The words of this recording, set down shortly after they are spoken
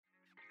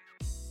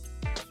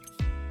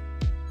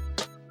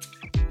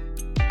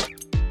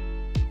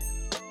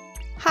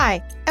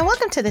Hi, and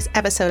welcome to this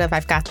episode of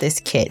I've Got This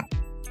Kid.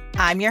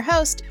 I'm your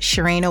host,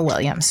 Sharina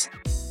Williams,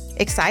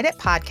 excited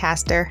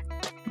podcaster,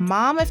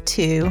 mom of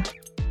two,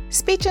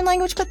 speech and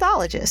language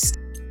pathologist.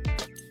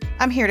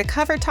 I'm here to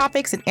cover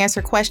topics and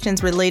answer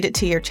questions related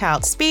to your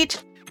child's speech,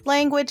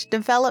 language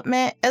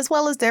development, as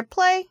well as their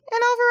play and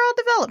overall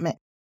development.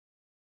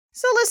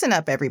 So listen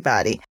up,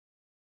 everybody.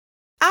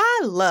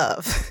 I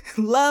love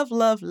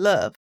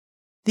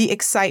the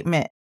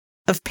excitement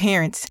of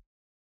parents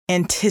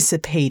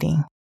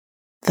anticipating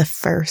the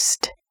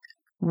first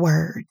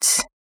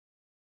words.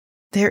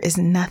 There is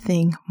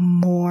nothing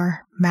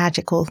more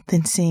magical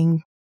than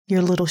seeing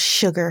your little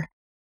sugar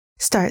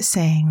start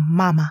saying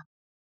mama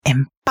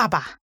and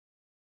baba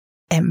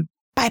and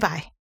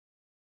bye-bye,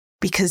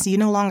 because you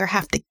no longer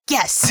have to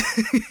guess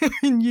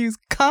and use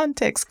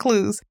context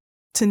clues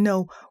to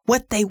know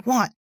what they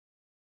want.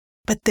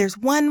 But there's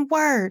one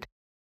word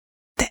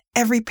that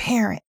every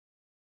parent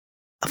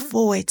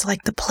avoids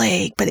like the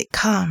plague, but it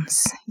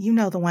comes. You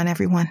know the one,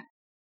 everyone.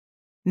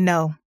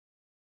 No.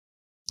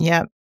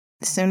 Yep.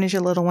 As soon as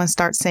your little one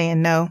starts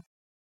saying no,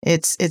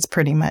 it's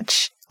pretty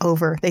much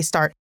over. They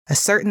start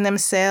asserting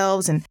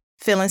themselves and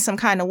feeling some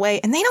kind of way.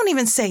 And they don't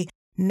even say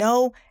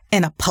no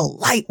in a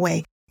polite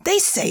way. They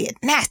say it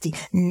nasty.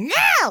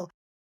 No!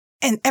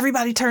 And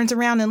everybody turns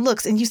around and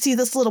looks, and you see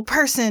this little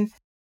person,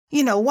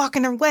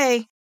 walking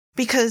away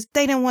because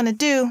they didn't want to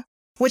do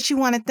what you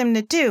wanted them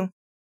to do.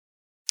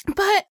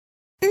 But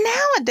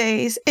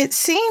nowadays, it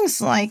seems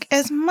like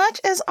as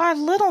much as our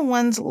little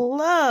ones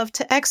love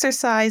to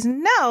exercise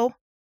no,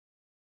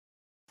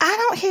 I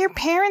don't hear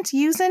parents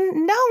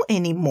using no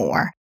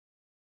anymore.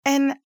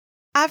 And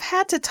I've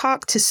had to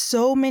talk to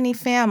so many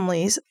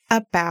families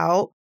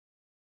about,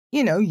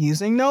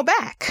 using no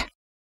back.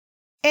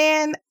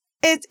 And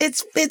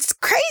it's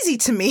crazy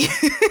to me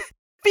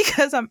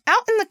because I'm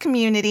out in the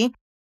community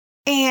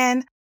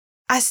and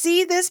I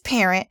see this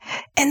parent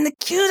and the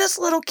cutest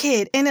little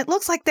kid, and it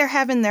looks like they're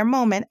having their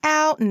moment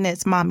out, and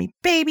it's mommy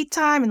baby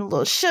time, and the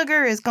little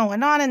sugar is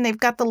going on, and they've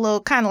got the little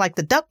kind of like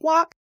the duck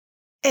walk,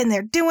 and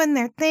they're doing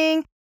their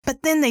thing,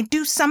 but then they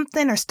do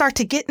something or start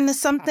to get into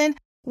something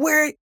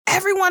where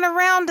everyone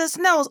around us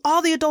knows,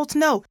 all the adults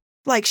know,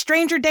 like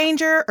stranger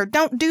danger, or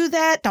don't do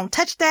that, don't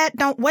touch that,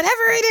 don't,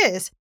 whatever it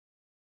is.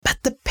 But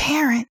the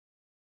parent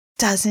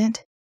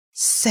doesn't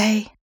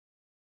say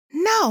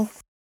no.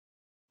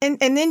 And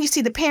then you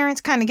see the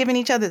parents kind of giving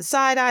each other the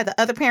side eye, the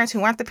other parents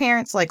who aren't the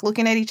parents, like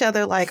looking at each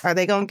other like, are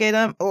they going to get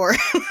them? Or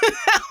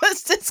how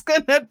is this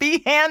going to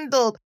be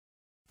handled?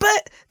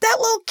 But that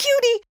little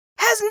cutie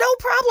has no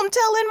problem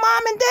telling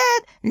mom and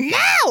dad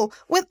no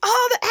with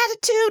all the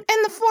attitude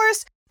and the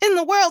force in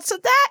the world. So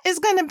that is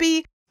going to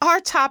be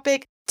our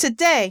topic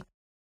today.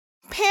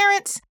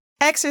 Parents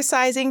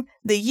exercising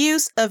the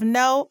use of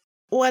no,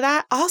 what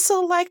I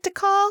also like to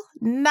call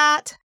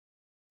not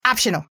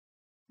optional.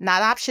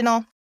 Not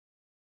optional.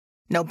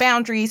 No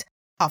boundaries,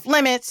 off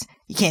limits,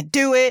 you can't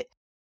do it,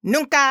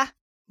 nunca,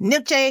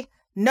 nilce,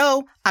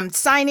 no, I'm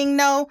signing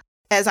no,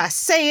 as I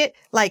say it,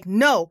 like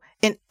no,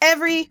 in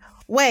every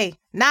way,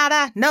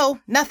 nada, no,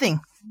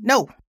 nothing,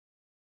 no.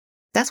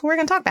 That's what we're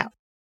going to talk about.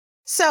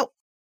 So,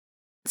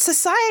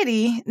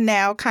 society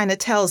now kind of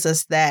tells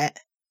us that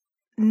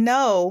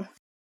no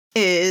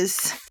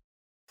is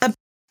a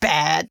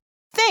bad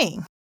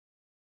thing.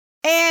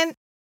 And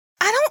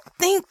I don't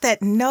think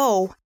that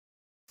no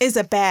is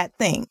a bad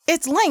thing.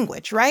 It's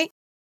language, right?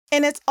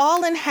 And it's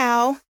all in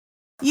how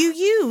you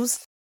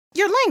use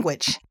your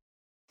language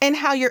and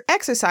how you're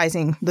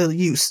exercising the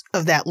use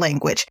of that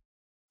language.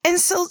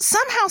 And so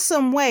somehow,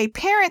 some way,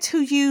 parents who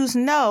use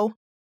no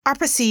are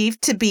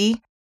perceived to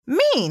be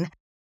mean.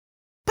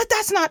 But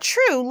that's not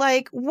true.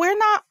 Like, we're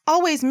not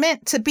always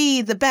meant to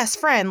be the best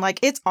friend. Like,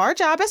 it's our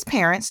job as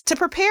parents to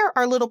prepare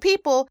our little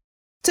people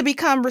to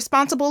become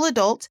responsible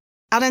adults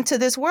out into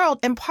this world.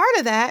 And part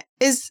of that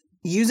is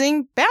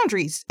using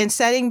boundaries and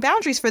setting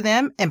boundaries for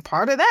them. And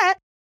part of that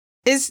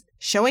is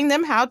showing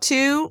them how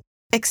to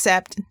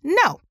accept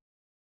no.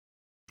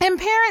 And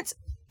parents,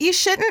 you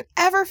shouldn't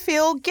ever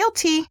feel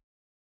guilty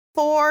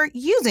for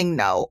using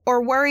no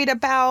or worried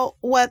about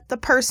what the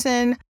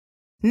person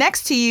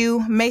next to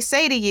you may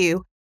say to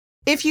you.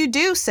 If you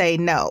do say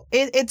no,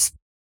 it's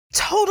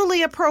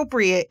totally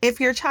appropriate if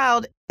your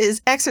child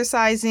is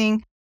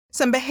exercising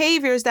some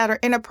behaviors that are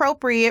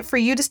inappropriate for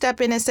you to step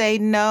in and say,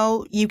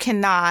 no, you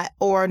cannot,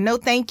 or no,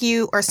 thank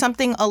you, or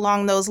something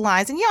along those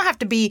lines. And you don't have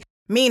to be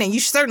mean, and you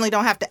certainly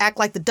don't have to act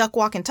like the duck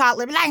walking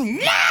toddler. Be like,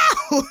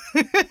 no!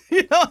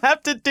 You don't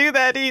have to do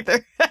that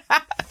either.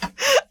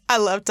 I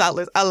love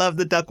toddlers. I love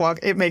the duck walk.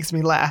 It makes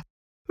me laugh.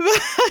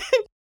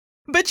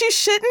 But you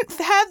shouldn't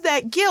have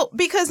that guilt,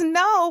 because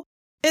no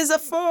is a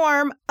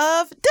form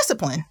of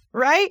discipline,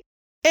 right?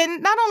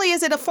 And not only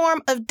is it a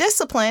form of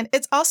discipline,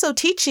 it's also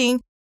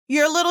teaching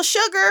your little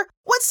sugar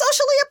what's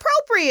socially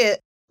appropriate.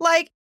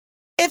 Like,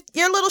 if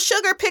your little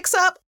sugar picks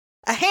up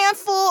a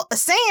handful of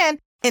sand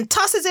and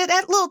tosses it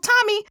at little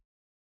Tommy,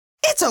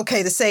 it's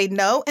okay to say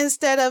no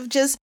instead of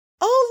just,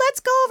 oh,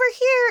 let's go over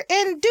here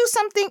and do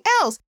something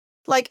else.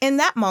 Like, in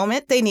that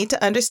moment, they need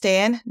to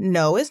understand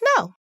no is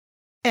no.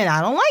 And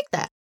I don't like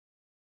that.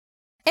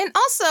 And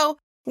also,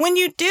 when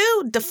you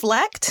do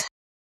deflect,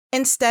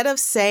 instead of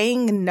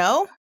saying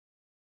no,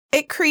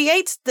 it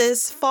creates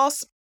this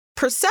false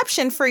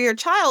perception for your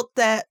child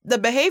that the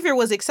behavior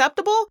was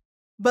acceptable,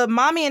 but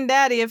mommy and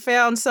daddy have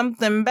found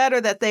something better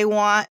that they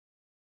want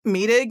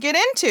me to get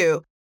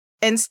into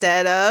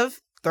instead of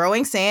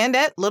throwing sand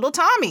at little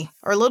Tommy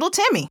or little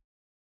Timmy.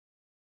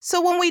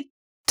 So when we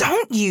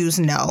don't use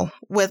no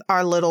with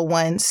our little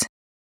ones,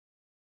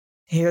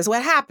 here's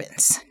what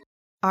happens.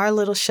 Our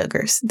little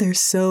sugars, they're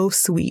so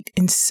sweet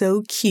and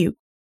so cute.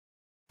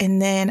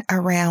 And then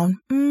around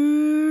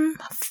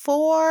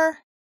 4,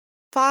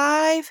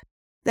 5,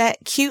 that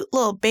cute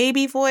little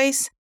baby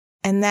voice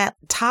and that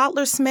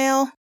toddler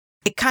smell,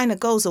 it kind of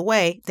goes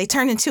away. They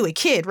turn into a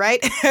kid, right?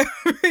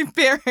 Every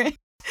parent,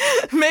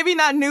 maybe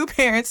not new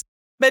parents,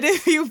 but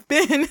if you've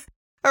been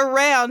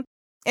around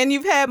and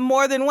you've had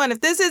more than one, if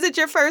this isn't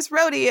your first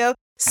rodeo,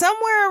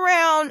 somewhere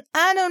around,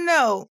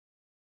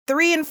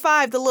 3 and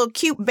 5, the little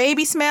cute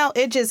baby smell,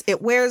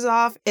 it wears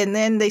off, and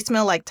then they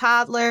smell like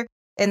toddler,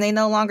 and they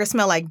no longer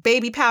smell like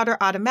baby powder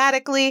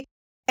automatically.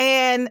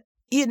 And,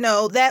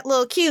 that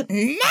little cute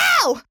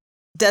no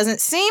doesn't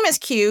seem as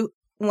cute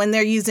when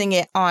they're using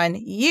it on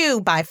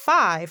you by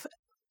 5,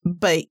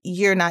 but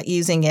you're not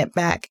using it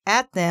back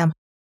at them.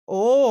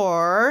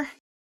 Or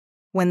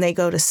when they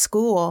go to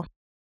school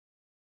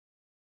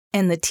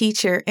and the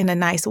teacher, in a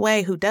nice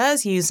way, who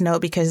does use no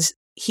because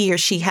he or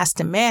she has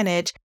to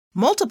manage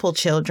multiple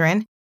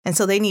children, and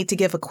so they need to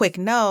give a quick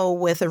no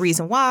with a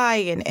reason why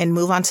and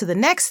move on to the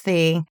next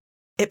thing,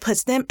 it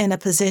puts them in a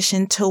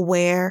position to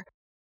where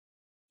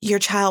your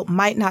child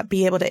might not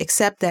be able to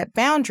accept that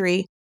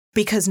boundary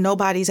because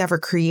nobody's ever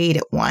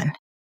created one.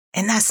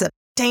 And that's a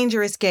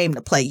dangerous game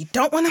to play. You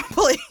don't want to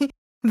play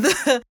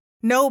the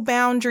no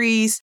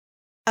boundaries,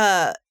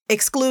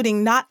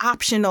 excluding not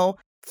optional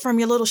from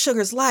your little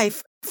sugar's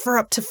life for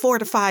up to 4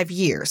 to 5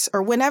 years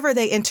or whenever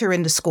they enter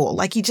into school.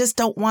 Like, you just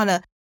don't want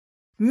to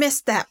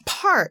miss that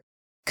part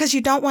because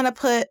you don't want to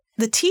put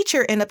the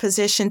teacher in a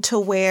position to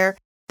where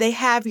they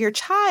have your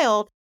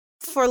child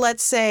for,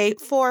 let's say,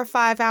 4 or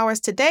 5 hours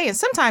today, and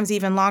sometimes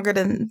even longer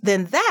than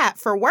that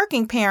for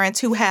working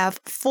parents who have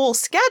full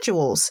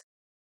schedules.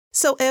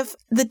 So if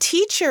the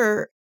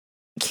teacher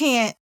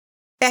can't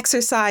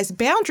exercise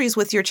boundaries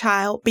with your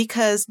child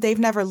because they've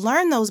never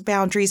learned those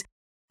boundaries,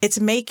 it's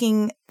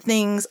making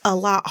things a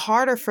lot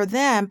harder for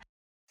them.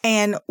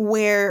 And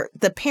where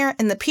the parent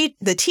and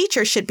the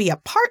teacher should be a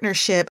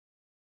partnership,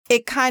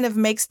 it kind of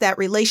makes that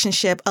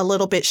relationship a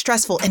little bit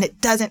stressful, and it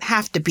doesn't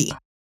have to be.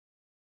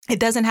 It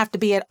doesn't have to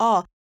be at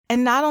all.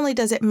 And not only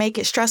does it make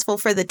it stressful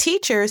for the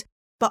teachers,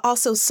 but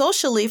also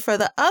socially for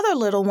the other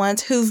little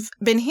ones who've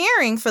been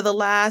hearing for the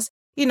last,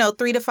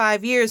 3 to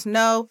 5 years,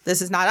 no,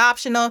 this is not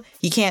optional.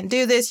 You can't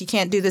do this. You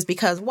can't do this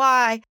because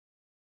why?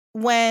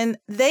 When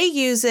they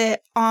use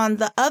it on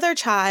the other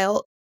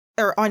child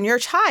or on your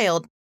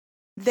child,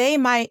 they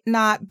might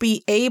not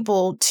be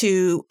able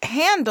to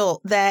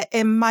handle that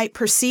and might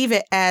perceive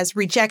it as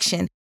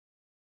rejection.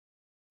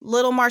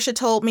 Little Marcia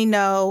told me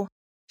no,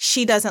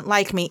 she doesn't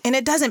like me. And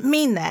it doesn't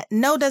mean that.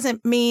 No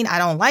doesn't mean I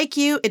don't like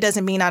you. It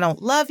doesn't mean I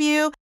don't love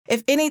you.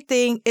 If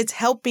anything, it's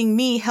helping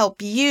me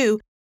help you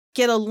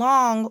get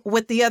along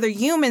with the other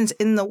humans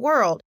in the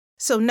world.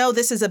 So no,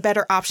 this is a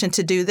better option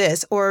to do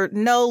this, or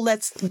no,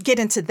 let's get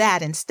into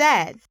that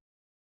instead.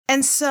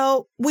 And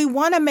so we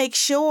want to make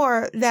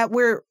sure that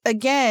we're,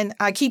 again,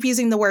 I keep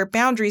using the word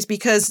boundaries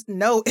because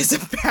no is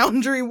a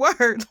boundary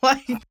word.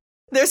 Like,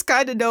 there's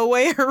kind of no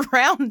way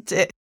around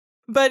it.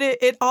 But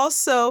it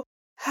also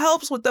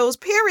helps with those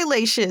peer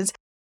relations.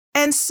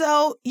 And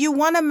so you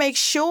want to make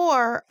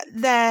sure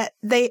that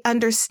they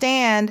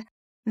understand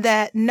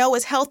that no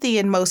is healthy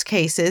in most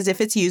cases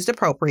if it's used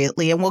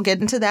appropriately. And we'll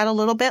get into that a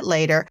little bit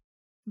later.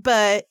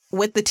 But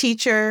with the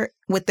teacher,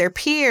 with their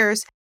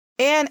peers,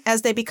 and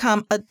as they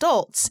become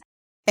adults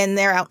and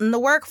they're out in the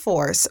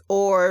workforce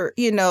or,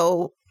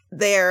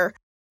 they're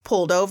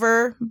pulled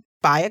over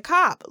by a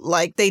cop,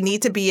 like they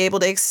need to be able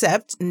to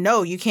accept,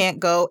 no, you can't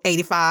go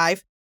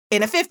 85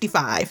 in a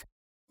 55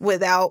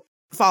 without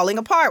falling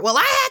apart. Well,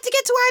 I had to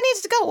get to where I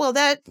needed to go. Well,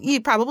 that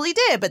you probably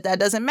did, but that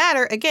doesn't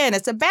matter. Again,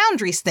 it's a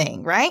boundaries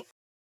thing, right?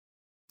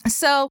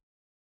 So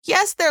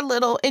yes, they're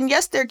little and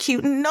yes, they're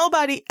cute. And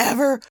nobody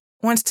ever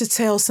wants to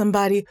tell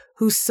somebody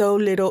who's so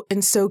little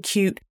and so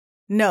cute,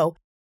 no.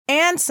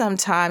 And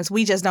sometimes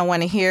we just don't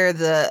want to hear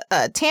the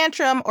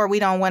tantrum, or we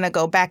don't want to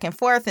go back and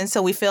forth. And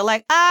so we feel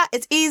like,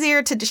 it's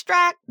easier to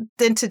distract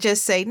than to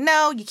just say,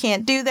 no, you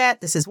can't do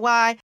that. This is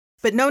why.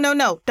 But no,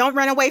 don't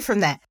run away from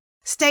that.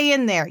 Stay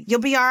in there. You'll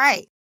be all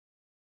right.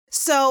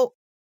 So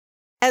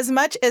as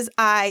much as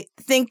I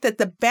think that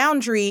the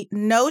boundary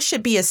no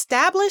should be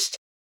established,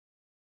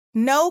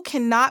 no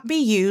cannot be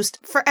used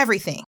for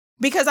everything,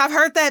 because I've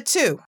heard that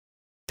too.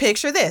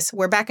 Picture this.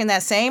 We're back in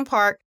that same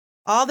park.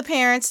 All the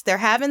parents, they're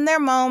having their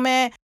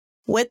moment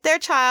with their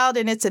child,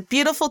 and it's a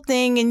beautiful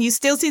thing. And you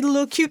still see the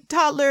little cute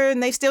toddler,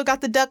 and they still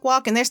got the duck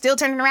walk, and they're still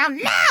turning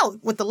around now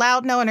with the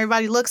loud no, and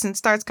everybody looks and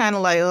starts kind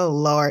of like, oh,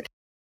 Lord.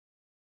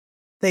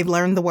 They've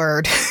learned the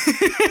word.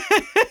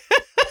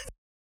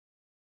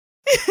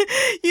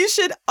 You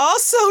should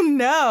also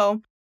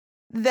know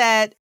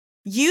that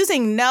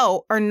using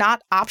no or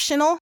not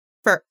optional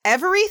for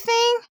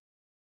everything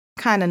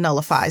kind of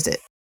nullifies it.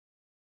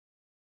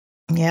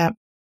 Yeah,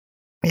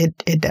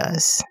 it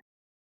does.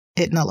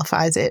 It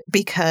nullifies it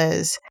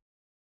because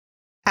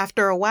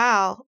after a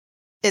while,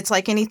 it's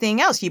like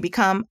anything else. You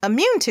become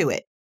immune to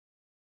it.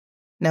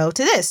 No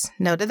to this,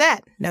 no to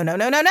that. No, no,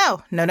 no, no,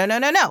 no, no, no, no,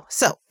 no, no.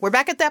 So we're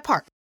back at that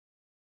part.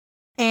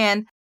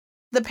 And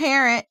the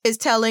parent is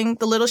telling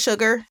the little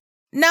sugar,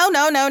 no,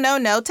 no, no, no,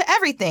 no to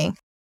everything.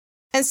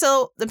 And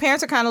so the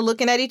parents are kind of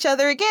looking at each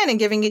other again and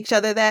giving each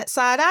other that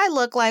side eye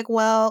look like,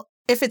 well,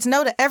 if it's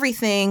no to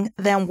everything,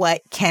 then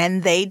what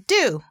can they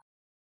do?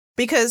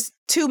 Because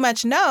too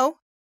much no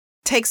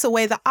takes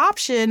away the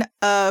option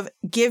of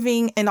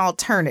giving an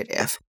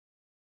alternative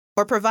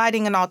or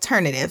providing an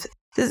alternative.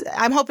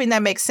 I'm hoping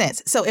that makes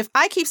sense. So if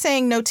I keep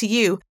saying no to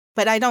you,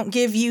 but I don't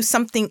give you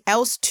something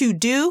else to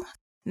do,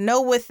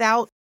 no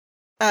without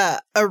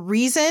a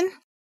reason,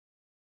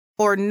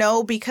 or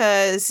no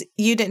because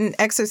you didn't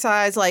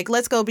exercise, like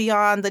let's go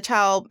beyond the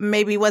child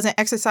maybe wasn't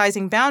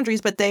exercising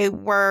boundaries, but they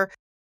were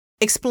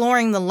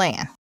exploring the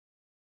land.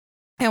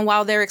 And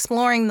while they're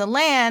exploring the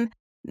land,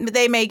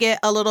 they may get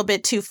a little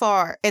bit too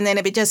far. And then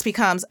if it just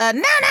becomes a no,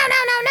 no, no,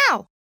 no,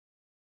 no.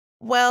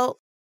 Well,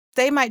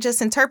 they might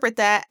just interpret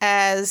that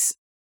as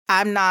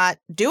I'm not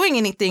doing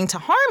anything to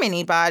harm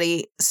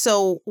anybody.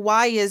 So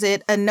why is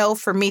it a no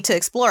for me to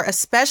explore,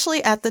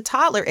 especially at the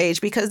toddler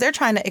age, because they're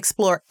trying to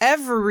explore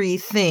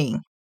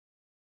everything.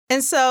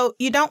 And so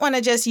you don't want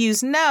to just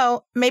use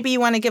no. Maybe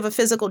you want to give a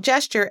physical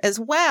gesture as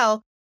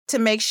well to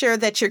make sure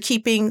that you're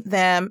keeping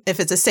them, if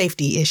it's a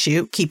safety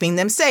issue, keeping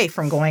them safe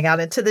from going out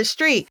into the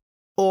street.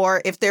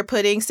 Or if they're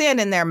putting sand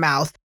in their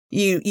mouth,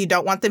 you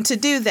don't want them to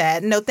do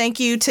that. No, thank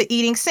you to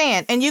eating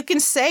sand. And you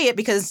can say it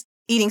because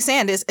eating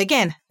sand is,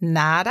 again,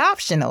 not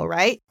optional,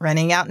 right?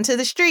 Running out into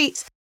the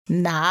streets,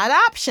 not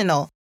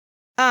optional.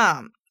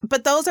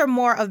 But those are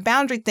more of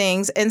boundary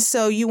things. And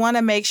so you want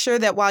to make sure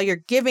that while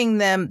you're giving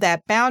them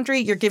that boundary,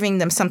 you're giving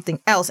them something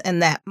else in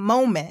that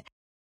moment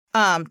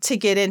to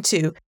get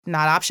into.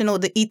 Not optional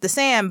to eat the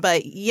sand,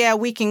 but yeah,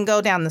 we can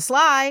go down the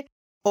slide.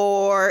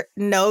 Or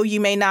no, you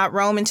may not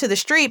roam into the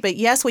street, but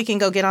yes, we can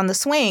go get on the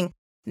swing.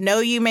 No,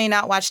 you may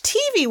not watch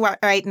TV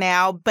right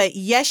now, but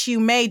yes, you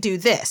may do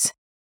this.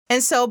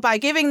 And so by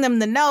giving them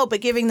the no,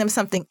 but giving them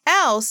something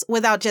else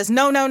without just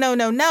no, no, no,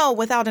 no, no,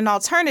 without an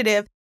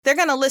alternative, they're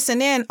going to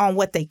listen in on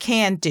what they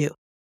can do.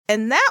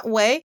 And that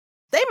way,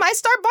 they might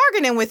start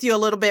bargaining with you a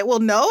little bit. Well,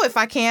 no, if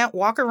I can't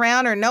walk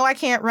around, or no, I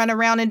can't run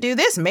around and do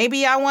this.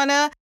 Maybe I want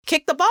to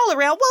kick the ball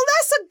around. Well,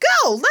 that's a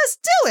go. Let's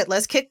do it.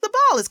 Let's kick the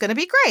ball. It's going to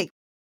be great.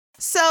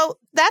 So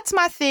that's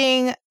my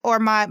thing, or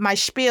my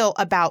spiel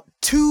about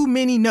too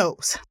many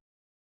no's.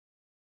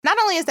 Not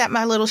only is that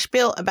my little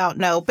spiel about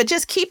no, but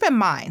just keep in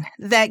mind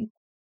that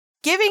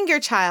giving your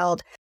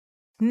child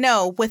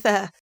no with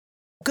a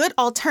good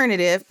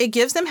alternative, it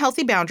gives them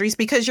healthy boundaries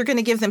because you're going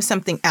to give them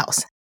something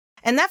else.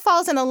 And that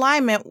falls in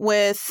alignment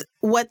with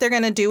what they're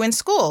going to do in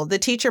school. The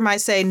teacher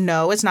might say,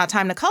 no, it's not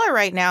time to color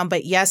right now,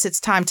 but yes, it's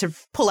time to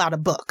pull out a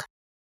book.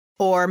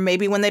 Or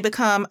maybe when they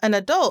become an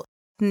adult,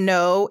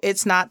 no,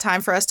 it's not time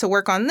for us to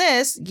work on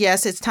this.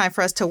 Yes, it's time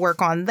for us to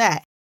work on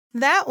that.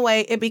 That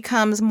way, it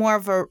becomes more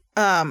of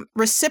a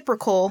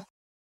reciprocal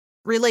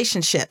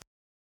relationship.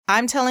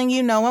 I'm telling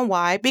you no and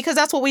why, because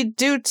that's what we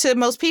do to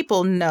most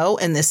people. No,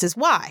 and this is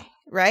why,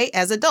 right?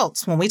 As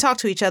adults, when we talk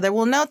to each other,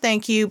 well, no,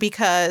 thank you,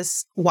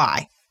 because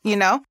why,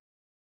 And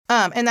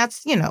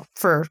that's,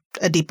 for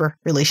a deeper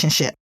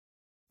relationship.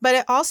 But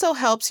it also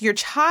helps your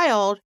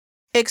child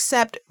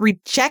accept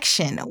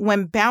rejection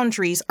when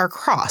boundaries are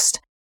crossed.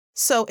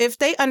 So if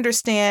they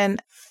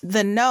understand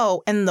the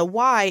no and the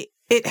why,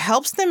 it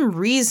helps them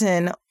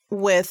reason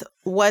with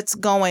what's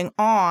going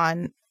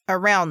on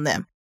around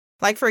them.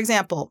 Like, for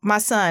example, my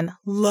son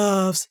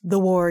loves the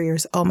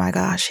Warriors. Oh my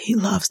gosh, he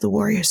loves the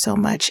Warriors so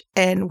much.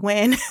 And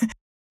when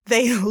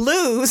they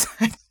lose,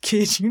 I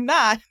kid you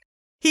not,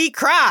 he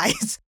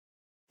cries.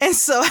 And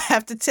so I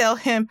have to tell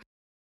him,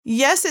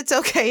 yes, it's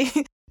okay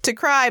to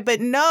cry, but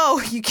no,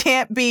 you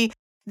can't be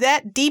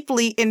that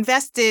deeply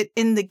invested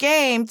in the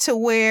game to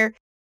where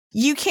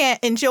you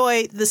can't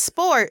enjoy the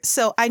sport.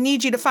 So I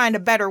need you to find a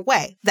better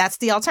way. That's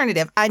the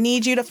alternative. I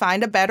need you to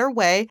find a better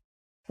way.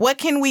 What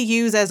can we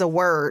use as a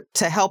word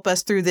to help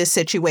us through this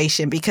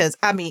situation? Because,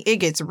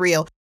 it gets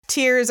real.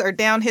 Tears are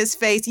down his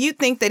face. You'd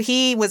think that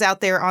he was out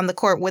there on the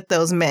court with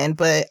those men,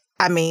 but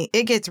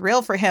it gets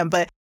real for him.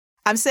 But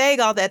I'm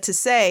saying all that to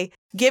say,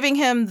 giving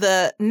him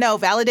the no,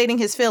 validating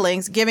his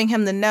feelings, giving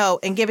him the no,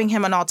 and giving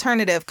him an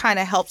alternative kind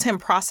of helps him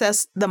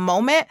process the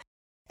moment.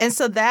 And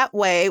so that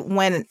way,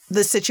 when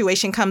the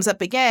situation comes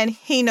up again,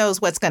 he knows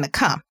what's going to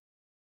come.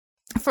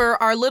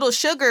 For our little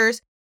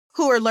sugars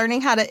who are learning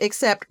how to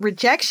accept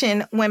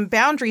rejection when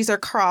boundaries are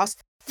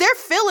crossed, their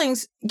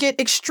feelings get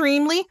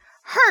extremely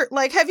hurt.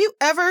 Like, have you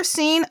ever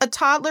seen a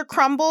toddler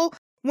crumble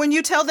when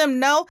you tell them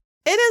no?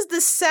 It is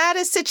the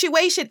saddest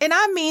situation. And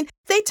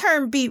they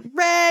turn beet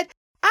red.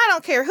 I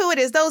don't care who it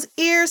is. Those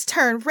ears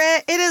turn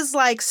red. It is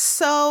like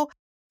so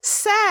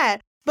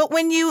sad. But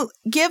when you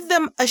give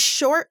them a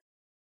short,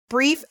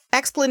 brief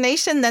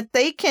explanation that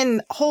they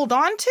can hold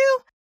on to,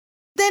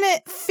 then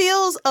it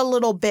feels a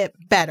little bit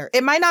better.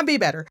 It might not be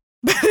better,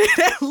 but it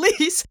at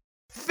least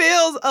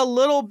feels a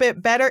little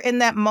bit better in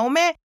that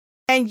moment.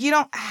 And you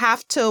don't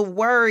have to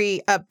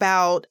worry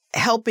about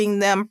helping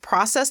them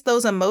process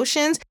those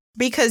emotions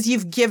because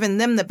you've given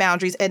them the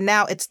boundaries and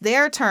now it's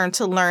their turn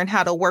to learn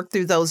how to work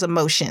through those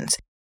emotions.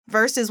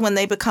 Versus when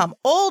they become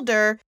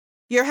older,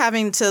 you're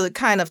having to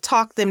kind of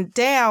talk them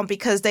down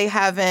because they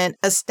haven't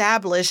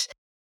established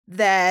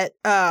that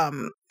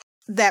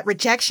that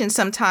rejection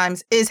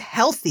sometimes is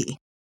healthy.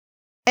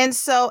 And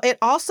so it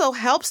also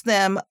helps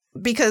them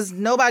because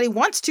nobody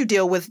wants to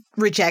deal with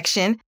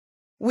rejection.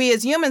 We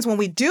as humans, when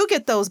we do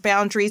get those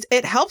boundaries,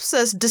 it helps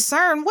us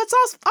discern what's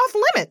off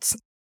limits.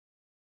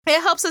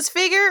 It helps us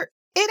figure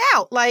it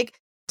out. Like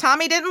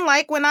Tommy didn't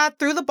like when I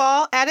threw the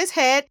ball at his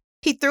head.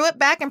 He threw it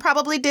back and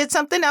probably did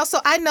something else. So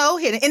I know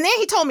hit it. And then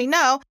he told me,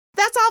 no,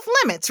 that's off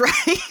limits, right?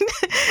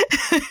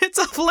 It's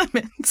off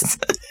limits.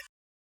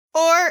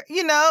 Or,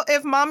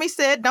 if mommy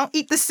said, don't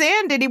eat the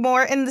sand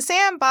anymore in the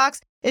sandbox,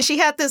 and she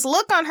had this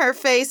look on her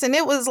face and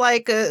it was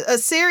like a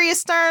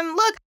serious, stern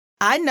look,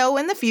 I know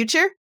in the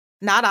future,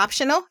 not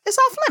optional, it's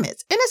off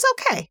limits and it's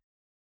okay.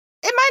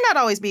 It might not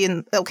always be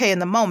okay in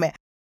the moment,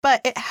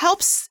 but it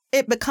helps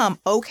it become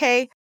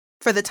okay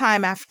for the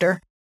time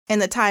after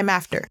and the time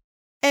after.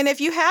 And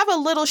if you have a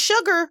little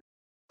sugar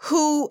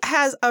who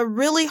has a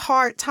really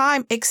hard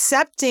time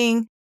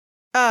accepting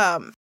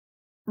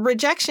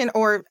rejection,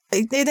 or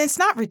it's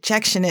not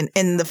rejection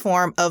in the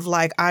form of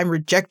like, I'm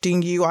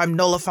rejecting you, I'm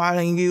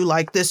nullifying you,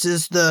 like this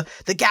is the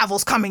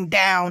gavel's coming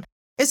down.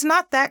 It's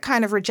not that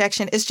kind of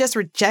rejection. It's just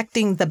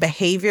rejecting the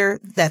behavior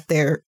that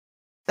they're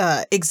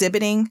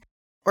exhibiting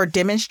or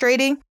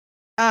demonstrating.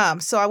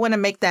 So I want to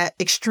make that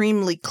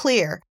extremely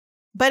clear.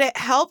 But it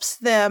helps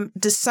them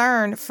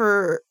discern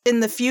for in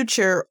the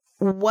future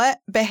what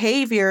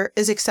behavior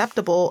is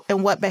acceptable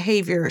and what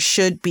behavior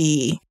should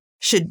be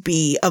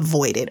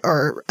avoided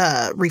or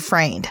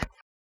refrained.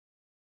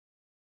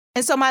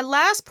 And so my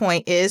last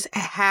point is,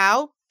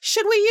 how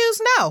should we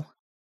use no?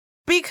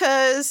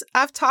 Because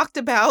I've talked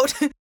about,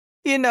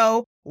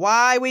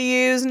 why we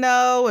use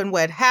no and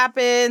what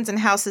happens and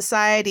how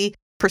society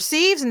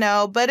perceives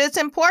no, but it's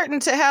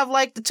important to have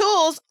like the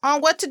tools on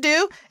what to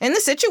do in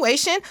the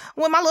situation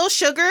when my little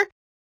sugar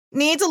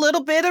needs a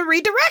little bit of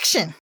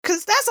redirection,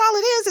 because that's all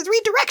it is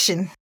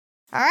redirection.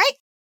 All right.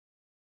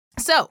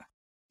 So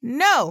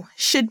no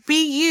should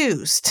be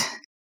used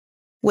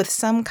with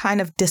some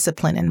kind of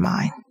discipline in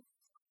mind.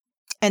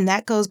 And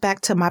that goes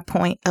back to my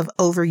point of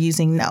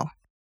overusing no.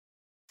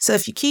 So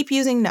if you keep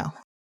using no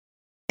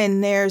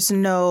and there's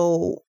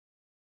no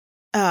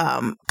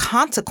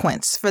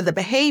consequence for the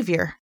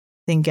behavior,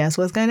 then guess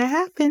what's going to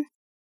happen?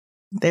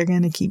 They're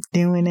going to keep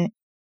doing it.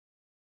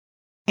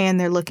 And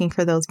they're looking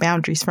for those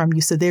boundaries from you.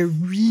 So they're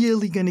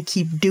really going to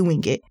keep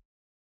doing it.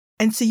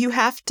 And so you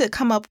have to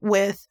come up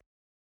with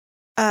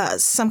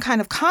some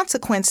kind of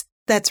consequence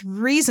that's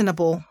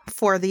reasonable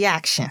for the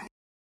action,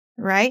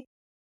 right?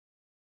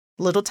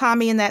 Little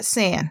Tommy in that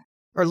sand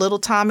or little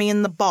Tommy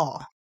in the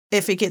ball.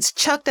 If it gets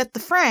chucked at the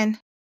friend,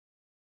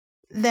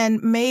 then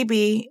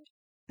maybe,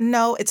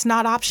 no, it's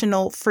not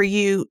optional for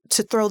you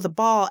to throw the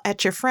ball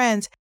at your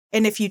friends.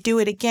 And if you do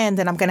it again,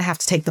 then I'm going to have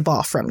to take the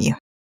ball from you.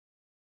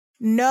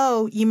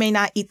 No, you may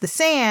not eat the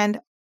sand,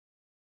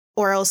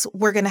 or else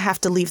we're going to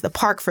have to leave the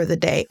park for the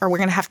day, or we're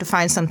going to have to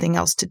find something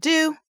else to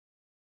do.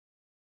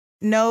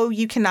 No,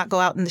 you cannot go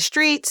out in the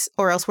streets,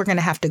 or else we're going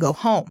to have to go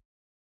home.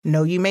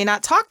 No, you may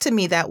not talk to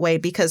me that way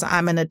because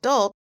I'm an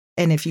adult.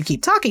 And if you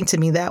keep talking to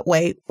me that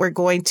way, we're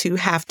going to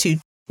have to,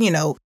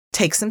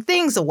 take some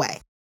things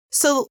away.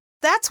 So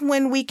that's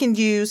when we can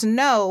use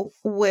no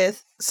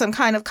with some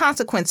kind of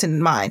consequence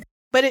in mind.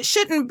 But it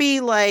shouldn't be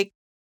like,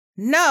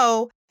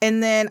 no,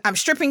 and then I'm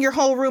stripping your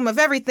whole room of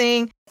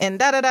everything and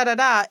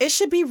da-da-da-da-da. It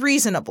should be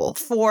reasonable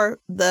for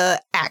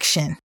the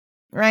action,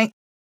 right?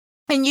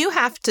 And you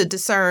have to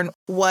discern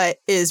what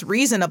is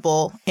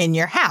reasonable in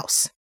your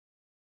house.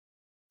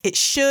 It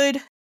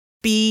should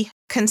be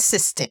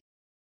consistent.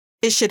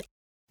 It should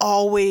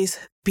always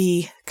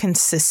be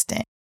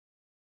consistent.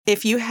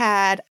 If you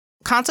had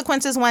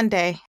consequences one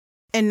day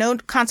and no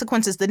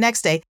consequences the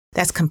next day,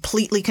 that's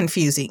completely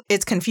confusing.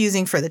 It's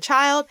confusing for the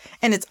child,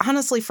 and it's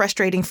honestly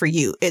frustrating for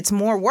you. It's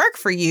more work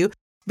for you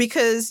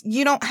because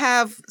you don't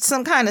have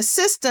some kind of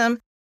system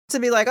to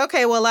be like,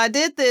 okay, well, I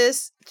did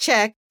this,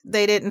 check,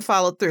 they didn't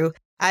follow through.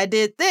 I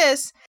did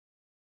this,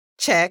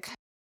 check,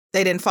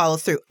 they didn't follow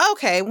through.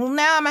 Okay, well,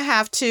 now I'm going to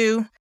have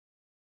to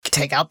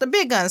take out the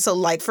big guns. So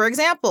like, for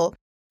example,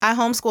 I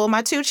homeschool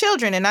my 2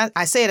 children, and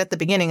I say it at the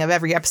beginning of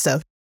every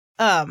episode.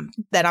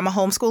 That I'm a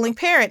homeschooling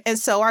parent. And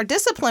so our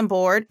discipline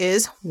board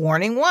is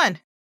warning 1,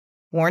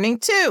 warning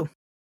 2.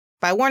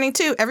 By warning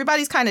 2,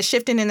 everybody's kind of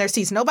shifting in their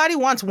seats. Nobody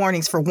wants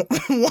warnings for 1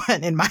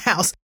 in my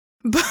house,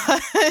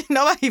 but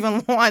nobody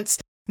even wants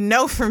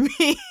no from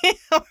me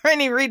or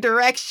any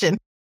redirection.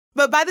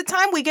 But by the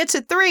time we get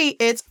to 3,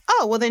 it's,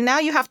 oh, well, then now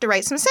you have to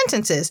write some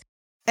sentences.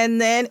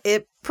 And then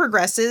it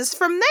progresses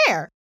from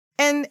there.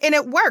 And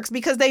it works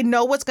because they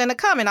know what's going to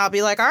come. And I'll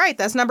be like, all right,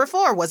 that's number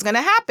 4. What's going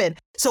to happen?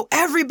 So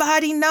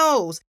everybody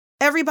knows.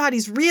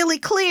 Everybody's really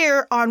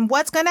clear on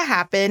what's going to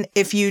happen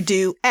if you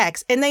do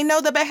X. And they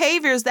know the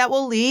behaviors that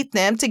will lead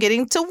them to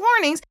getting to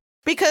warnings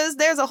because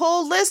there's a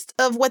whole list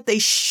of what they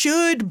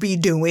should be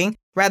doing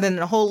rather than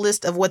a whole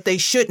list of what they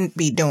shouldn't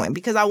be doing,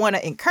 because I want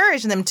to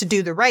encourage them to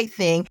do the right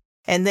thing.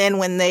 And then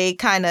when they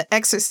kind of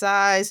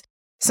exercise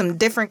some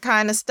different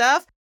kind of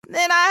stuff,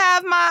 then I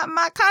have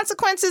my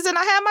consequences and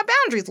I have my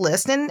boundaries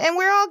list and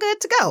we're all good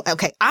to go.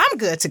 Okay, I'm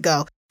good to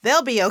go.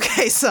 They'll be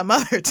okay some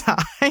other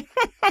time.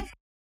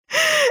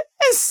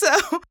 And so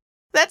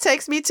that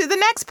takes me to the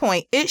next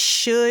point. It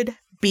should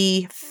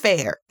be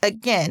fair.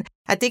 Again,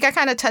 I think I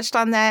kind of touched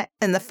on that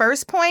in the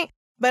first point,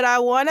 but I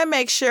want to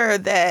make sure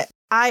that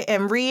I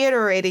am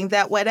reiterating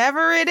that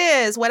whatever it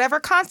is, whatever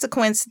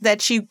consequence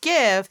that you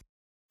give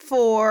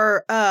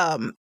for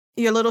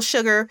your little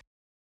sugar,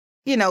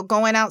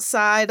 going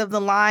outside of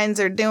the lines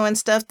or doing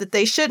stuff that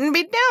they shouldn't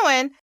be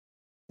doing,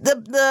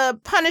 the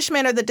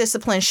punishment or the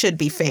discipline should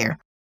be fair.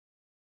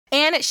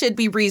 And it should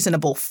be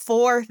reasonable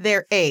for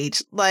their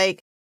age.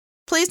 Like,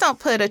 please don't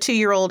put a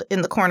 2-year-old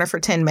in the corner for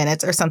 10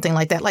 minutes or something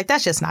like that. Like,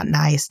 that's just not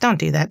nice. Don't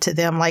do that to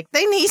them. Like,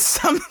 they need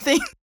something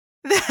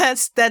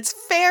that's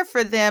fair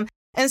for them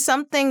and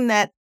something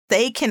that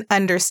they can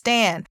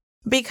understand.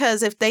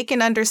 Because if they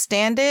can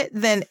understand it,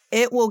 then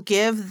it will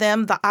give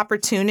them the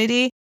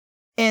opportunity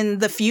in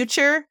the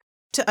future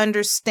to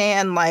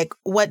understand like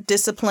what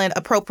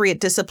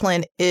appropriate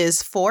discipline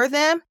is for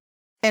them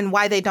and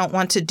why they don't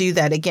want to do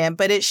that again.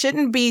 But it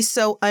shouldn't be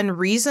so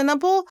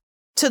unreasonable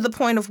to the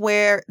point of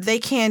where they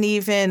can't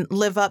even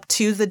live up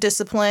to the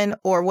discipline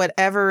or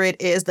whatever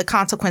it is, the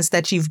consequence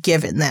that you've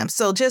given them.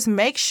 So just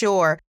make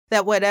sure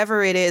that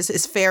whatever it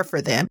is fair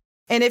for them.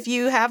 And if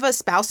you have a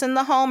spouse in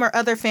the home or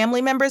other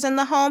family members in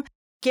the home,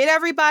 get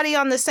everybody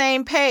on the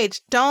same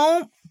page.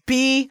 Don't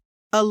be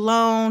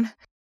alone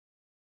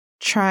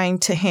trying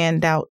to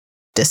hand out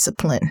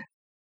disciplinary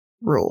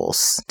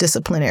rules.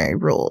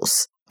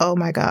 Oh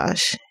my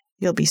gosh,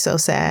 you'll be so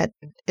sad.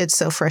 It's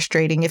so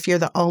frustrating if you're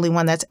the only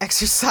one that's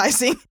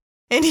exercising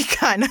any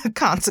kind of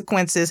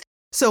consequences.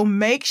 So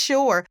make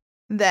sure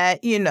that,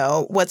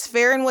 what's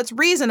fair and what's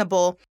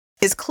reasonable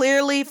is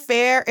clearly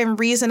fair and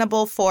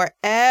reasonable for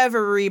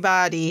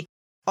everybody,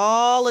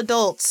 all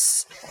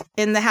adults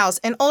in the house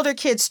and older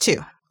kids too.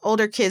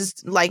 Older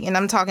kids, and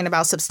I'm talking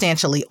about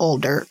substantially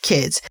older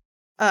kids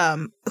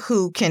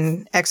who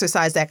can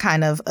exercise that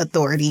kind of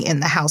authority in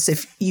the house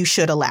if you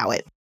should allow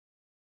it.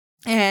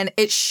 And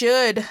it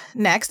should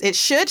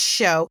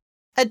show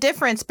a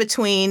difference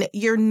between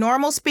your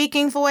normal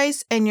speaking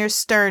voice and your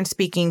stern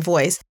speaking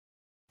voice.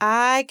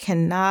 I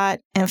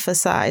cannot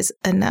emphasize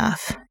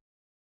enough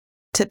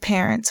to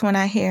parents when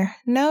I hear,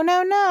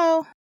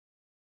 no,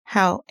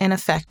 how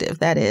ineffective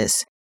that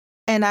is.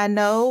 And I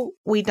know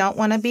we don't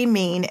want to be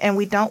mean and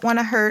we don't want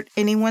to hurt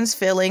anyone's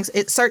feelings.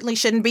 It certainly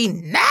shouldn't be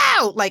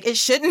no, it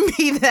shouldn't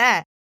be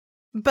that.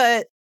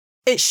 But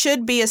it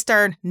should be a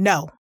stern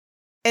no.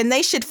 And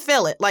they should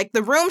feel it.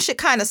 The room should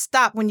kind of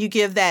stop when you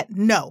give that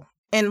no.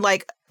 And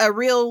a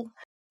real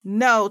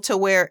no to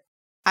where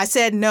I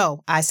said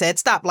no, I said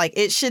stop.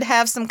 It should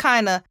have some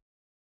kind of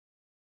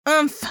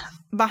oomph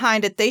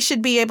behind it. They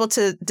should be able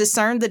to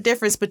discern the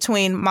difference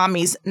between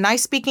mommy's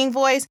nice speaking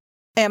voice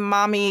and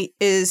mommy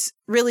is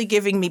really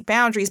giving me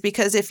boundaries.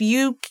 Because if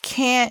you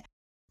can't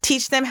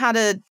teach them how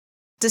to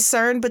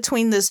discern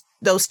between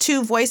those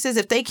two voices,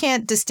 if they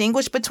can't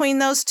distinguish between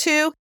those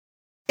two,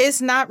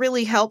 it's not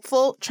really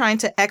helpful trying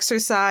to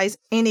exercise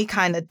any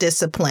kind of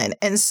discipline.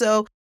 And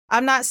so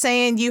I'm not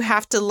saying you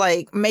have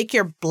to make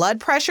your blood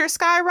pressure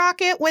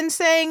skyrocket when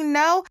saying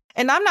no.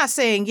 And I'm not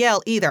saying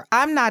yell either.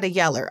 I'm not a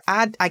yeller.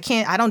 I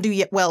don't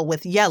do well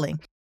with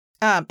yelling.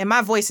 And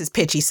my voice is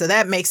pitchy, so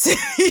that makes it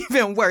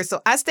even worse.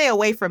 So I stay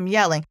away from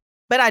yelling.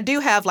 But I do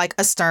have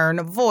a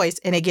stern voice,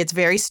 and it gets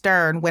very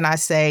stern when I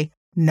say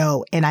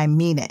no, and I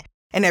mean it.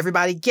 And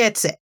everybody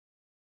gets it.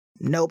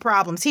 No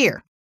problems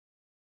here.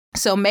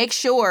 So make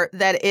sure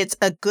that it's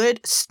a good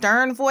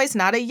stern voice,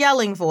 not a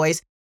yelling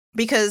voice,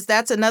 because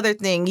that's another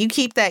thing. You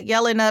keep that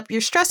yelling up,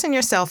 you're stressing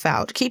yourself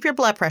out. Keep your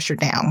blood pressure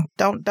down.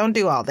 Don't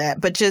do all that,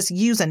 but just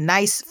use a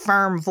nice,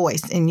 firm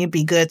voice and you'll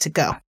be good to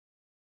go.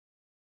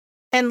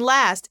 And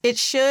last, it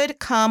should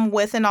come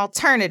with an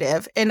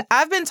alternative. And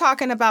I've been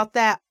talking about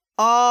that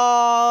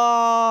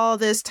all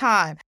this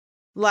time.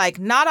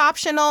 Not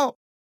optional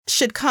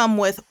should come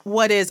with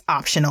what is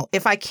optional.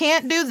 If I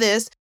can't do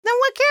this, then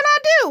what can I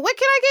do? What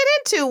can I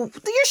get into?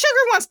 Your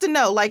sugar wants to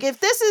know. If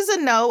this is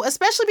a no,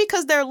 especially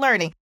because they're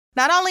learning.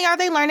 Not only are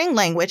they learning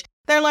language,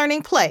 they're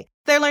learning play.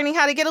 They're learning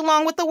how to get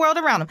along with the world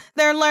around them.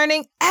 They're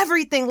learning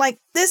everything.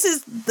 This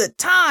is the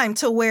time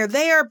to where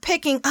they are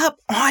picking up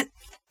on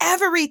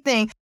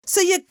everything.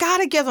 So you got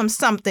to give them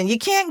something. You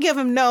can't give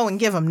them no and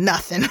give them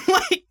nothing. Give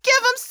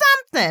them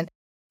something.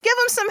 Give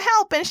them some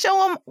help and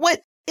show them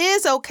what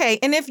is okay.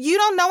 And if you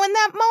don't know in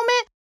that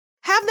moment,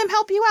 have them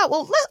help you out.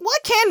 Well,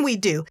 what can we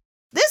do?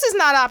 This is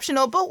not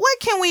optional, but what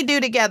can we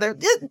do together?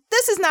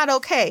 This is not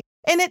okay.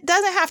 And it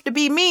doesn't have to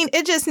be mean.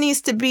 It just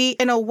needs to be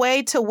in a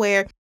way to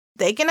where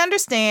they can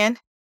understand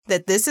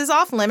that this is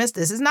off limits.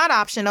 This is not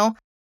optional.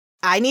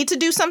 I need to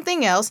do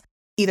something else.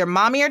 Either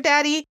mommy or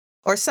daddy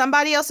or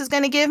somebody else is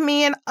going to give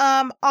me an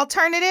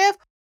alternative,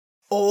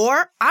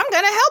 or I'm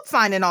going to help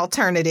find an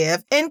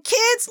alternative. And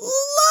kids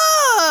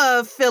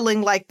love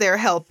feeling like they're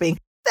helping.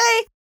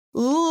 They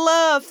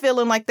love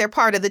feeling like they're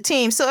part of the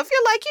team. So if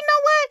you're like, you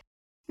know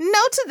what? No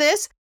to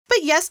this,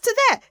 but yes to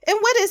that. And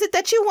what is it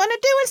that you want to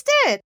do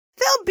instead?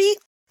 They'll be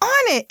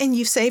on it, and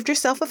you've saved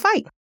yourself a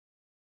fight.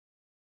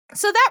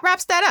 So that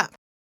wraps that up.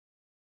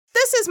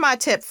 This is my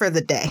tip for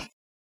the day. And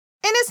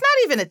it's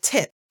not even a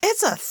tip.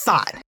 It's a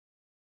thought.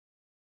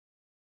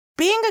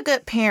 Being a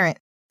good parent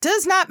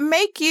does not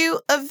make you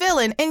a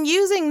villain, and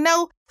using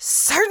no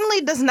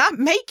certainly does not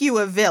make you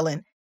a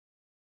villain.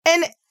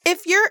 And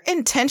if you're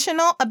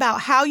intentional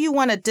about how you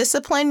want to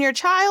discipline your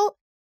child,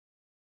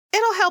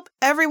 it'll help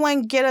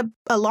everyone get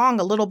along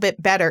a little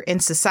bit better in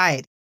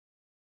society.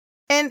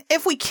 And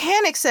if we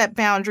can't accept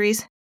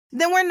boundaries,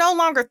 then we're no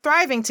longer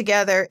thriving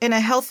together in a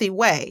healthy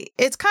way.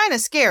 It's kind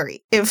of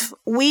scary if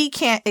we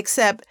can't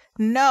accept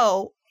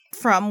no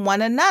from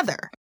one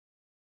another.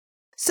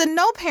 So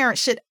no parent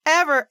should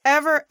ever,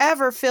 ever,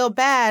 ever feel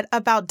bad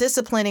about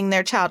disciplining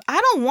their child.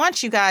 I don't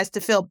want you guys to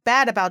feel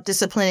bad about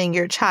disciplining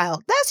your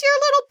child. That's your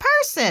little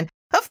person.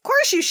 Of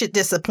course you should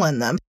discipline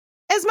them.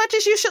 As much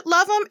as you should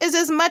love them is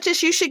as much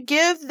as you should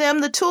give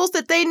them the tools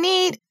that they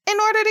need in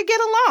order to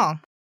get along.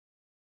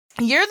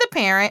 You're the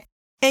parent,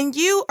 and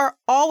you are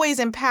always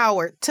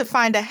empowered to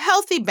find a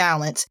healthy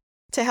balance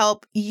to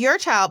help your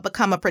child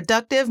become a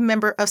productive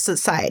member of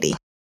society.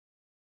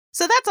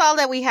 So that's all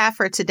that we have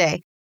for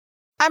today.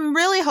 I'm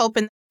really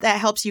hoping that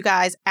helps you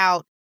guys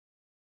out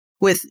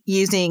with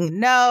using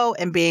no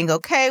and being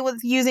okay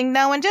with using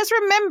no. And just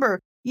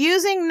remember,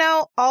 using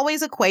no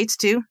always equates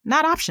to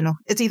not optional.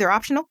 It's either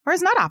optional or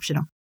it's not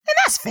optional. And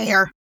that's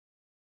fair.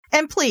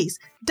 And please,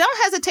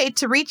 don't hesitate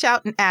to reach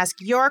out and ask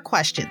your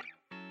question.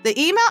 The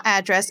email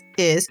address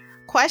is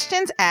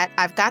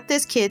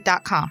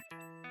questions@I'veGotThisKid.com.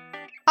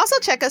 Also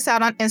check us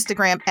out on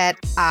Instagram at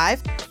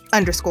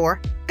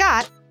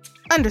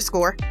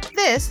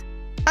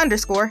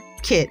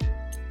I've_got_this_kid.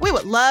 We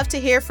would love to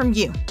hear from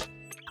you.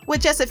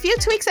 With just a few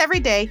tweaks every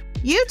day,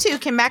 you too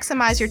can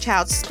maximize your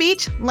child's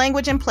speech,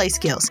 language, and play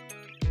skills.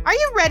 Are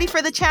you ready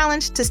for the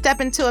challenge to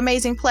step into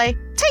amazing play?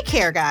 Take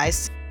care,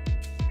 guys.